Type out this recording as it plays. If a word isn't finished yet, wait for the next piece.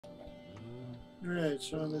Alright,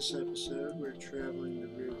 so on this episode, we're traveling the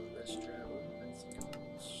route less traveled. I think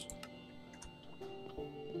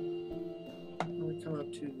when we come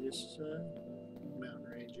up to this mountain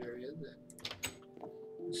range area that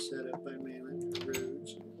is set up by mainland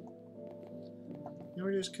roads, and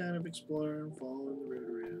we're just kind of exploring, following the road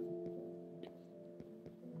around.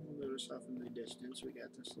 We'll notice off in the distance we got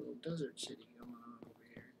this little desert city going on over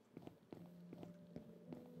here.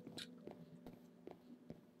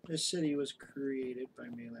 This city was created by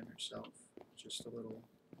Malin herself. Just a little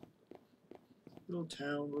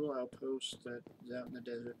town, little outpost that is out in the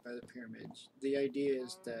desert by the pyramids. The idea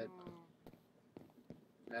is that,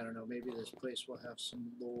 I don't know, maybe this place will have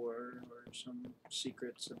some lore or some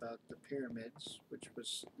secrets about the pyramids, which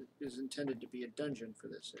is intended to be a dungeon for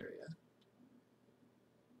this area.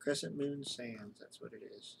 Crescent Moon Sands, that's what it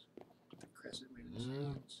is. The Crescent Moon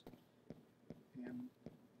Sands. And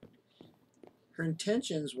her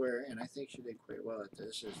intentions were, and I think she did quite well at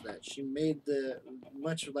this, is that she made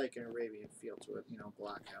much like an Arabian feel to it,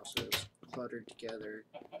 block houses, cluttered together,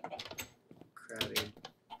 crowded,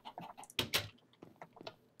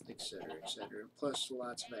 etc., etc. Plus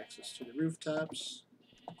lots of access to the rooftops,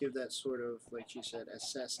 give that sort of, like she said,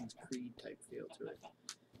 Assassin's Creed type feel to it.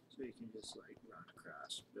 So you can just like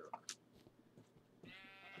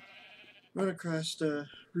run across the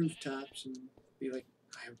rooftops and be like,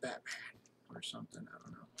 I am Batman or something, I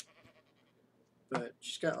don't know. But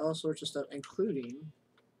she's got all sorts of stuff, including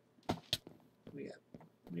we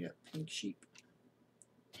got pink sheep.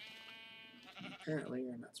 Apparently,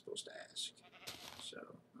 you're not supposed to ask, so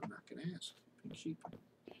I'm not going to ask. Pink sheep.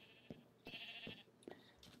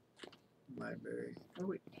 Library. Oh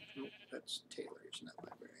wait, no, that's Taylor's, not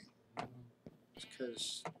library. It's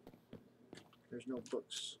because there's no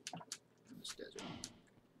books in this desert.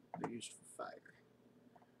 They're used for fire.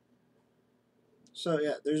 So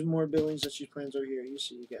yeah, there's more buildings that she plans over here. You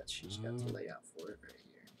see, she's got the layout for it right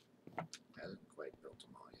here. Hasn't quite built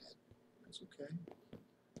them all yet. That's okay.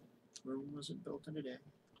 Rome wasn't built in a day.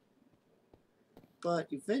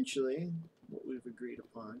 But eventually, what we've agreed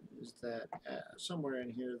upon is that somewhere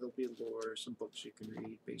in here there'll be lore, some books you can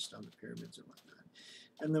read based on the pyramids and whatnot.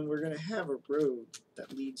 And then we're going to have a road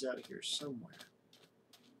that leads out here somewhere.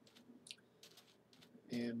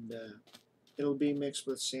 And it'll be mixed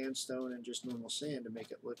with sandstone and just normal sand to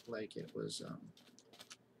make it look like it was,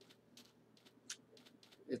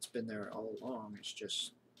 it's been there all along. It's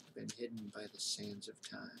just been hidden by the sands of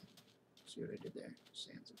time. See what I did there?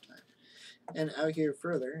 Sands of time. And out here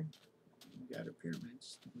further, we got our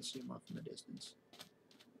pyramids. You can see them off in the distance.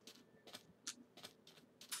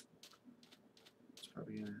 It's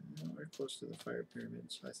probably gonna, we're close to the fire pyramid,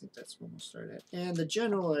 so I think that's when we'll start at. And the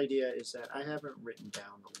general idea is that I haven't written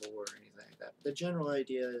down the lore or anything like that. The general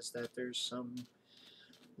idea is that there's some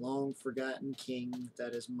long forgotten king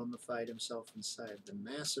that has mummified himself inside the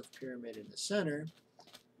massive pyramid in the center.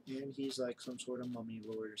 And he's like some sort of mummy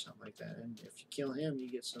lord or something like that. And if you kill him, you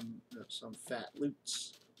get some fat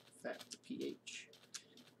loots, fat pH.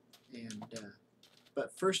 And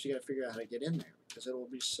but first you got to figure out how to get in there, because it will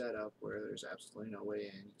be set up where there's absolutely no way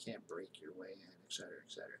in. You can't break your way in, etc.,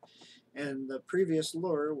 etc. And the previous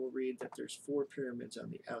lore will read that there's 4 pyramids on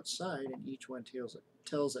the outside, and each one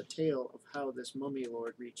tells a tale of how this mummy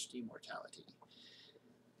lord reached immortality,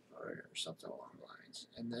 or something along the lines.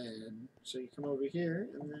 And then, so you come over here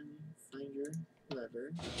and then find your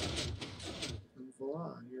lever, and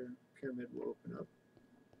voila, your pyramid will open up.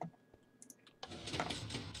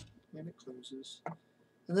 And it closes.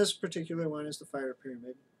 And this particular one is the fire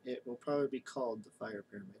pyramid. It will probably be called the fire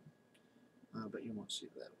pyramid, but you won't see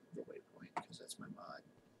the waypoint because that's my mod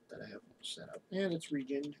that I have set up. And it's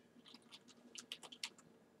regioned,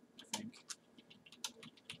 I think.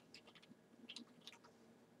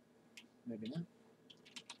 Maybe not.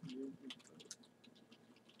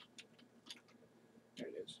 There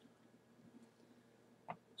it is.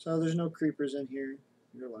 So there's no creepers in here.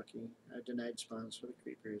 You're lucky. I denied spawns for the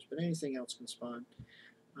creepers, but anything else can spawn.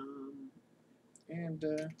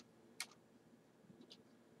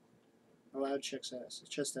 Allowed chest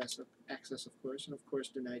access, of course, and of course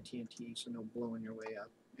denied TNT, so no blowing your way up.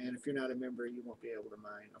 And if you're not a member, you won't be able to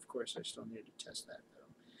mine. Of course, I still need to test that,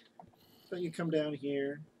 though. But you come down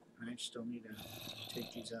here, and I still need to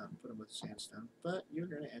take these out and put them with sandstone. But you're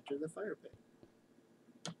going to enter the fire pit.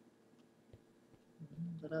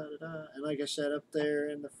 And like I said, up there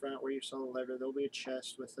in the front where you saw the lever, there'll be a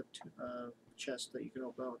chest with a chest that you can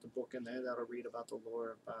open up with a book in there that'll read about the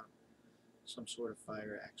lore about some sort of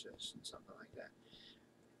fire access and something like that.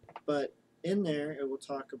 But in there, it will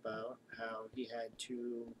talk about how he had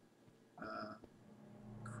to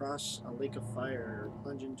cross a lake of fire or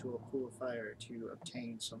plunge into a pool of fire to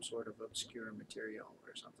obtain some sort of obscure material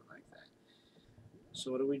or something like that.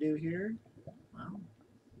 So what do we do here? Well,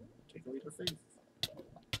 take a leap of faith.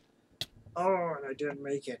 Oh, and I didn't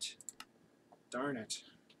make it. Darn it.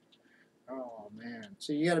 Oh, man.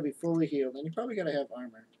 So you got to be fully healed, and you probably got to have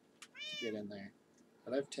armor to get in there.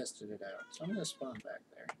 But I've tested it out, so I'm going to spawn back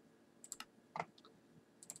there.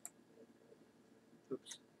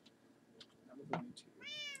 Oops. I'm going to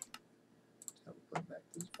teleport back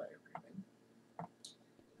to the fire pyramid.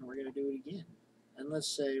 And we're going to do it again. And let's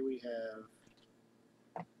say we have...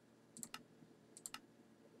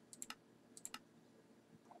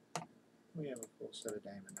 We have a full set of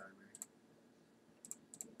diamond armor.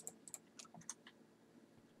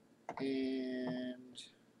 And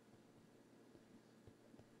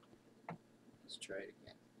let's try it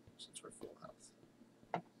again, since we're full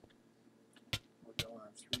health. We'll go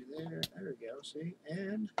on through there. There we go, see?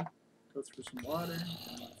 And go through some water.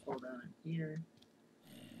 And we'll fall down in here.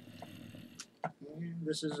 And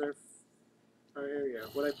this is our area.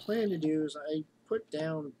 What I plan to do is I put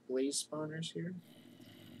down blaze spawners here.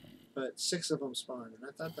 But 6 of them spawned, and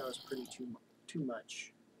I thought that was pretty too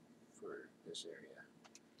much for this area.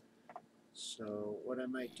 So what I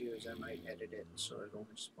might do is I might edit it so it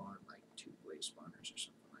only spawn like 2 blaze spawners or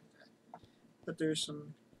something like that. But there's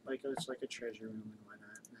some, like it's like a treasure room and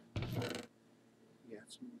whatnot. Yeah,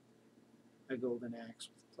 a golden axe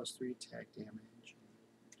with +3 attack damage.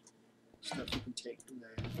 Stuff you can take from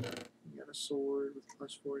there. You got a sword with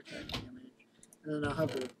 +4 attack damage, and then I'll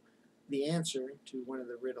have the answer to one of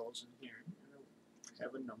the riddles in here.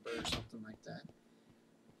 Have a number or something like that.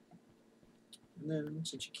 And then,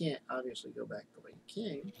 since you can't obviously go back the way you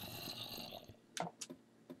came,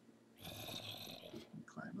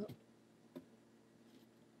 climb up.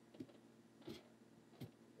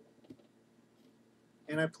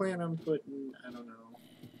 And I plan on putting, I don't know,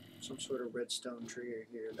 some sort of redstone trigger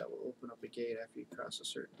here that will open up a gate after you cross a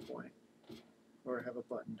certain point. Or have a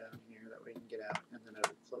button down here that way you can get out, and then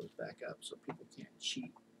it'll close back up so people can't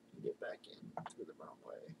cheat and get back in through the wrong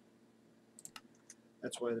way.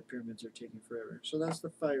 That's why the pyramids are taking forever. So that's the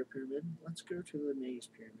fire pyramid. Let's go to the maze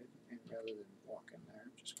pyramid, and rather than walk in there,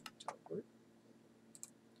 I'm just going to teleport.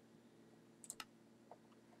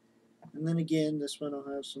 And then again, this one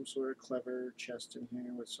will have some sort of clever chest in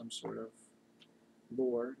here with some sort of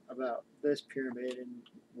lore about this pyramid and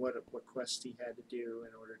what quests he had to do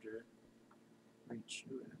in order to reach,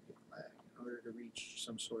 in order to reach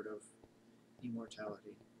some sort of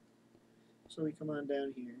immortality. So we come on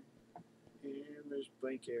down here, and there's a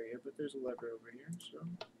blank area, but there's a lever over here, so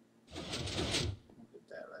we'll hit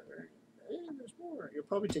that lever. And there's more. You'll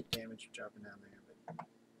probably take damage from dropping down there, but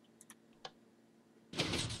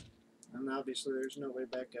and obviously there's no way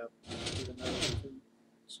back up, even though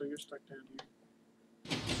so you're stuck down here.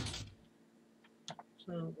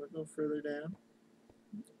 So we'll go further down,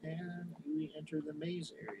 and we enter the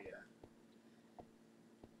maze area.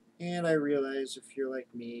 And I realize if you're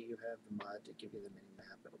like me, you have the mod to give you the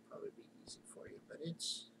mini-map, it'll probably be easy for you, but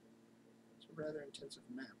it's a rather intensive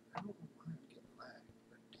map. I don't know why I'm getting lagged,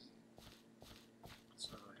 but dang.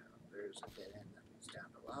 So there's a dead end that leads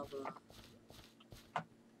down to lava. You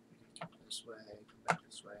can come this way, come back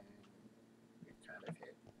this way, and you're kind of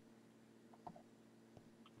hit.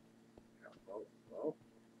 Oh, oh.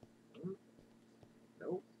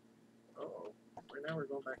 Nope. Uh-oh. Right now we're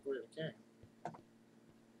going back the way we came.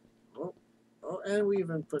 Oh, and we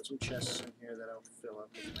even put some chests in here that I'll fill up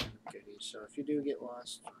with random goodies. So if you do get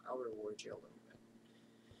lost, I'll reward you a little bit.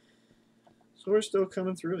 So we're still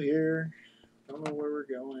coming through here. Don't know where we're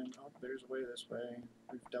going. Oh, there's a way this way.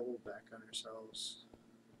 We've doubled back on ourselves.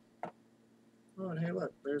 Oh, and hey,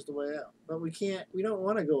 look, there's the way out. But we don't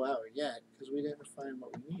want to go out yet because we didn't find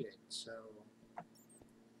what we needed. So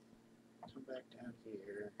come back down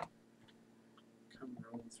here. Come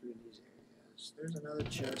roam through these areas. There's another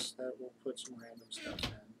chest that will put some random stuff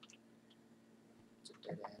in. It's a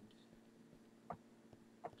dead end.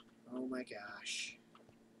 Oh my gosh.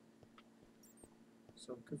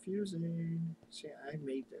 So confusing. See, I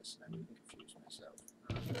made this and I'm even confused myself.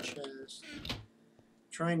 Chest.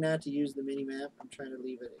 Trying not to use the mini-map. I'm trying to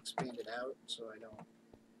leave it expanded out so I don't.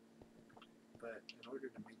 But in order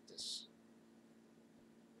to make this.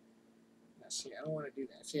 Now, see, I don't want to do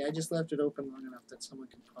that. See, I just left it open long enough that someone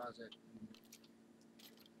can pause it. And,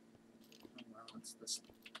 it's the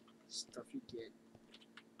stuff you get.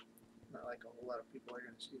 Not like a whole lot of people are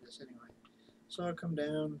going to see this anyway. So I'll come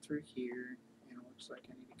down through here, and it looks like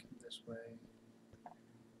I need to come this way.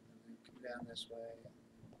 And then come down this way.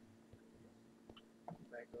 Come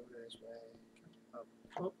back over this way.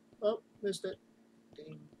 Come up. Oh, missed it.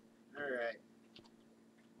 Ding. Alright.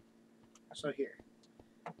 So here.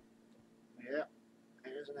 Yep.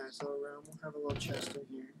 There's a nice little room. We'll have a little chest in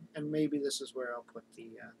here. And maybe this is where I'll put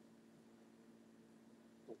the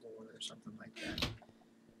lore or something like that.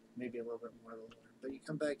 Maybe a little bit more of the lore. But you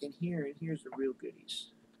come back in here, and here's the real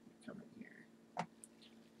goodies. You come in here.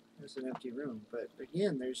 There's an empty room. But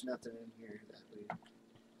again, there's nothing in here that we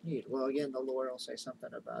need. Well, again, the lore will say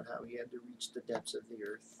something about how he had to reach the depths of the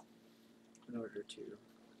earth in order to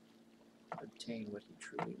obtain what he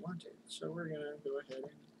truly wanted. So we're going to go ahead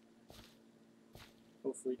and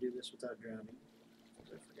hopefully do this without drowning,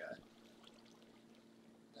 because I forgot.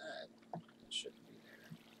 That shouldn't be there,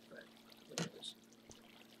 but it is.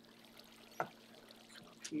 Come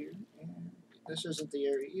up here, and this isn't the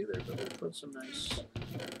area either, but we'll put some nice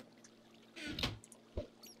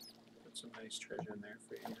treasure in there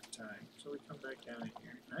for you at time. So we come back down in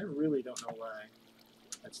here, and I really don't know why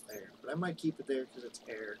that's there, but I might keep it there because it's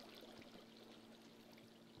air.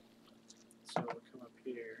 So we'll come up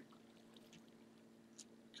here.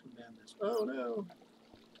 Come down this. Oh no!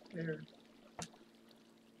 There. We'll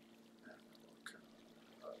come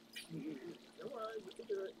up here. Come on, you can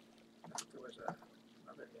do it. There was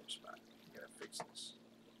another edge spot. You gotta fix this.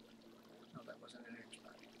 No, that wasn't an edge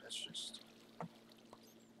spot. That's just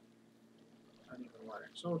uneven water.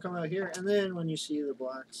 So we'll come out here, and then when you see the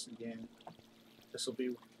blocks again, this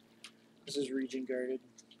is region guarded,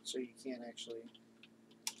 so you can't actually.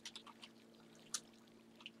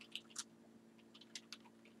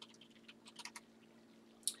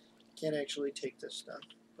 Can't actually take this stuff,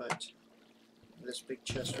 but this big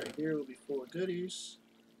chest right here will be full of goodies,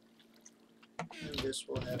 and this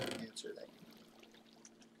will have an answer that you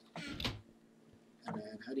need. And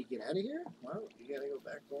then, how do you get out of here? Well, you gotta go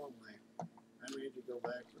back a long way. I made you go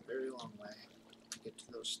back a very long way to get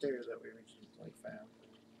to those stairs that we originally found.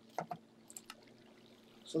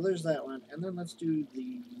 So there's that one, and then let's do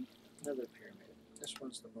the nether pyramid. This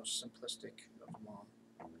one's the most simplistic of them all.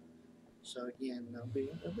 So again, there'll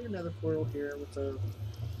be another portal here with a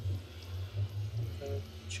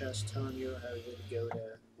chest telling you how to go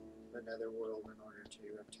to the nether world in order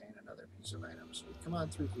to obtain another piece of item. So we come on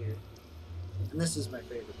through here, and this is my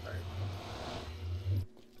favorite part.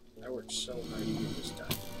 I worked so hard to get this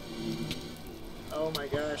done. Oh my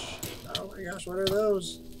gosh! Oh my gosh! What are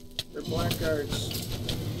those? They're blackguards.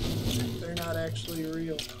 They're not actually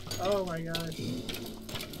real. Oh my gosh!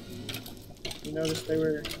 You noticed they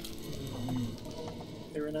were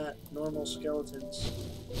not normal skeletons.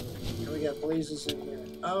 And we got blazes in here.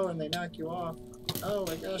 Oh, and they knock you off. Oh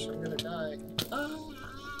my gosh, I'm gonna die. Ah!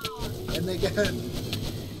 And they got...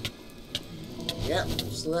 Yep,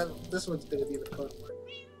 so this one's gonna be the fun one.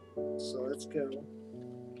 So let's go.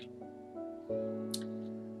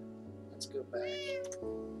 Let's go back.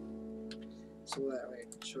 So that way I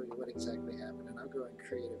can show you what exactly happened, and I'll go in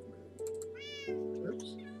creative mode.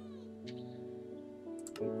 Oops.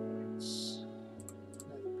 Waypoints.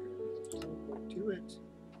 Teleport to it.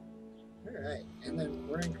 Alright, and then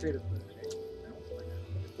we're in creative mode, right? No, we're not.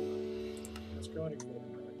 Let's go into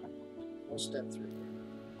creative mode. We'll step through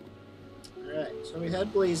here. Alright, so we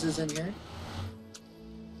had blazes in here.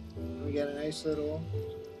 We got a nice little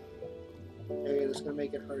area that's going to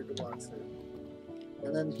make it hard to walk through.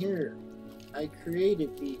 And then here, I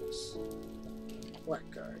created these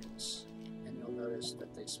blackguards, and you'll notice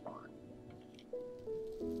that they spawn.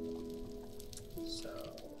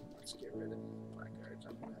 So let's get rid of the blackguards.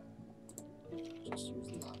 I'm going to just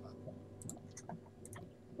use lava.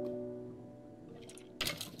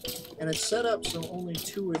 And it's set up so only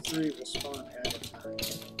 2 or 3 will spawn at a time.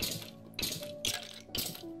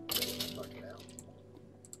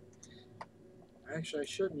 Actually, I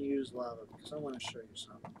shouldn't use lava because I want to show you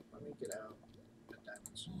something. Let me get out the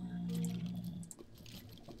diamond sword.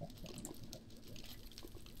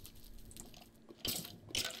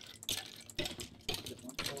 Get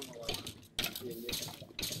one full in the lava. Idiot.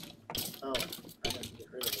 Oh, I have to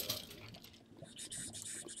get rid of the lava.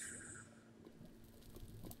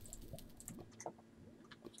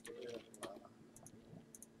 Let's get rid of the lava.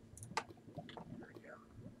 There we go.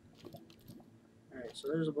 Alright, so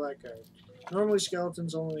there's a blackguard. Normally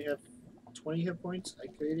skeletons only have 20 hit points. I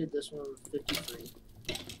created this one with 53.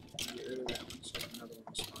 Get rid of that one so another one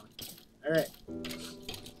will spawn. Alright.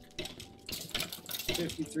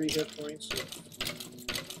 53 hit points. So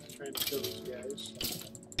I'm trying to kill these guys.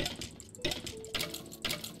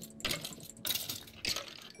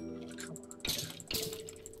 Come on.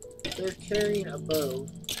 They're carrying a bow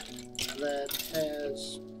that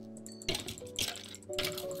has, I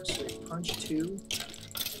want to say, punch 2.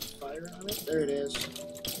 Fire on it. There it is.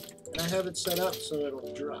 And I have it set up so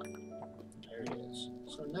it'll drop. There it is.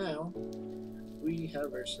 So now we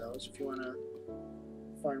have ourselves, if you want to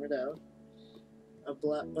farm it out, a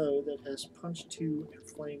black bow that has punch 2 and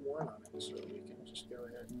flame 1 on it. So we can just go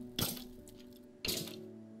ahead and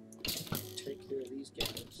take care of these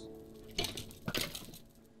guys.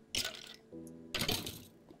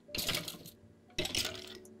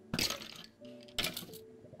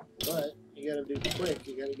 But you gotta do it quick.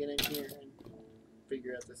 You gotta get in here and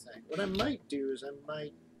figure out the thing. What I might do is I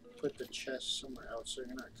might put the chest somewhere else so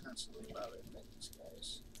you're not constantly bothered by these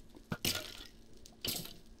guys.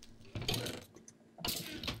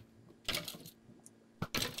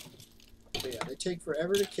 But yeah, they take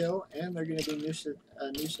forever to kill, and they're going to be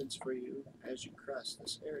a nuisance for you as you cross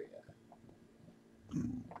this area.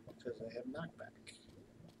 Because they have knockback.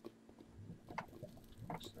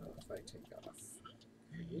 So if I take off,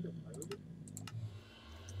 wait a moment.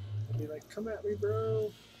 I'll be like, come at me,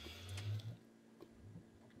 bro.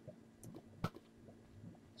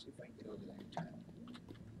 See if I can get over there in time.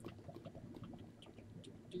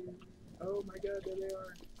 Oh my god, there they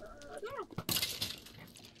are. No!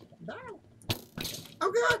 No!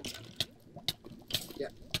 Oh god!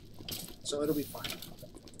 Yeah. So it'll be fine.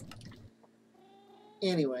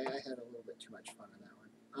 Anyway, I had a little bit too much fun on that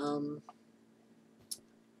one.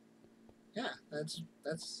 Yeah, that's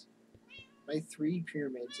my 3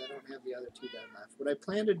 pyramids. I don't have the other 2 that left. What I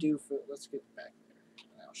plan to do for, let's get back there,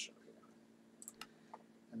 and I'll show you.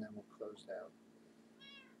 And then we'll close it out.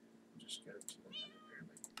 Just go to another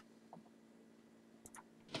pyramid.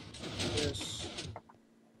 This.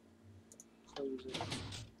 Close it.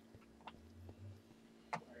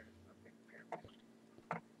 There's a big pyramid.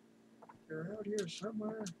 You're out here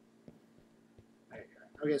somewhere. There you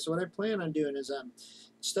go. Okay, so what I plan on doing is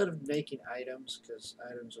instead of making items, because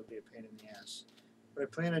items will be a pain in the ass, what I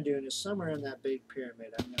plan on doing is somewhere in that big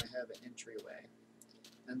pyramid I'm going to have an entryway.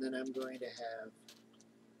 And then I'm going to have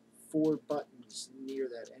 4 buttons near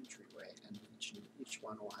that entryway, and each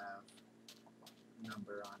one will have a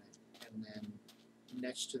number on it. And then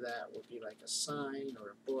next to that will be like a sign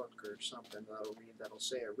or a book or something that'll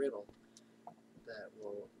say a riddle that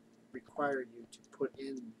will require you to put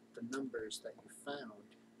in the numbers that you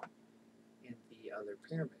found in the other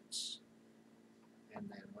pyramids. And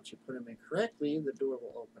then once you put them in correctly, the door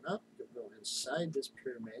will open up, you'll go inside this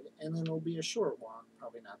pyramid, and then it'll be a short walk,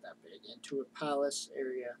 probably not that big, into a palace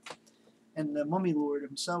area. And the Mummy Lord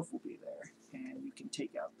himself will be there. And you can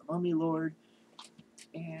take out the Mummy Lord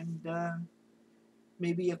and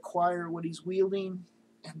maybe acquire what he's wielding,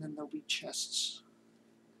 and then there'll be chests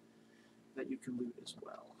that you can loot as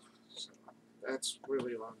well. So that's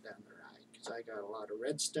really long down the ride, because I got a lot of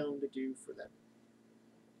redstone to do for the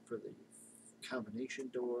combination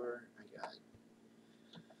door. I got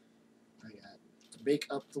to make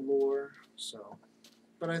up the lore. So,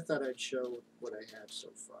 but I thought I'd show what I have so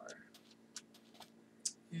far,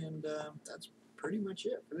 and that's pretty much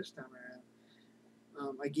it for this time around.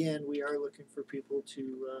 Again, we are looking for people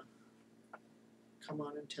to come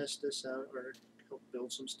on and test this out, or help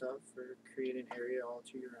build some stuff, or create an area all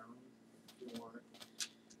to your own if you want.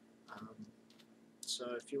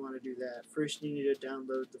 So if you want to do that, first you need to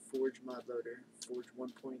download the Forge mod loader, Forge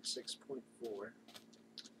 1.6.4.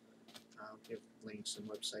 I'll give links and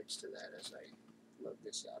websites to that as I load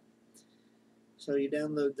this up. So you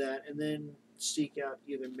download that, and then seek out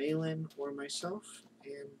either Malin or myself,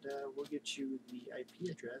 and we'll get you the IP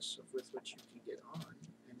address with which you can get on,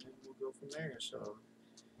 and then we'll go from there. So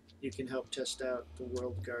you can help test out the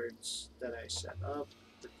world guards that I set up,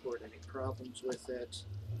 report any problems with it,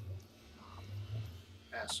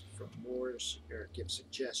 ask for more, or give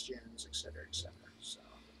suggestions, etc., etc. So,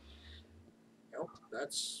 yep,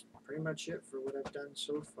 that's pretty much it for what I've done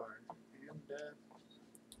so far, and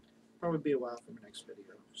probably be a while for my next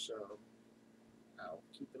video. So I'll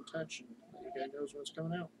keep in touch and let you guys know what's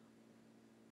coming out.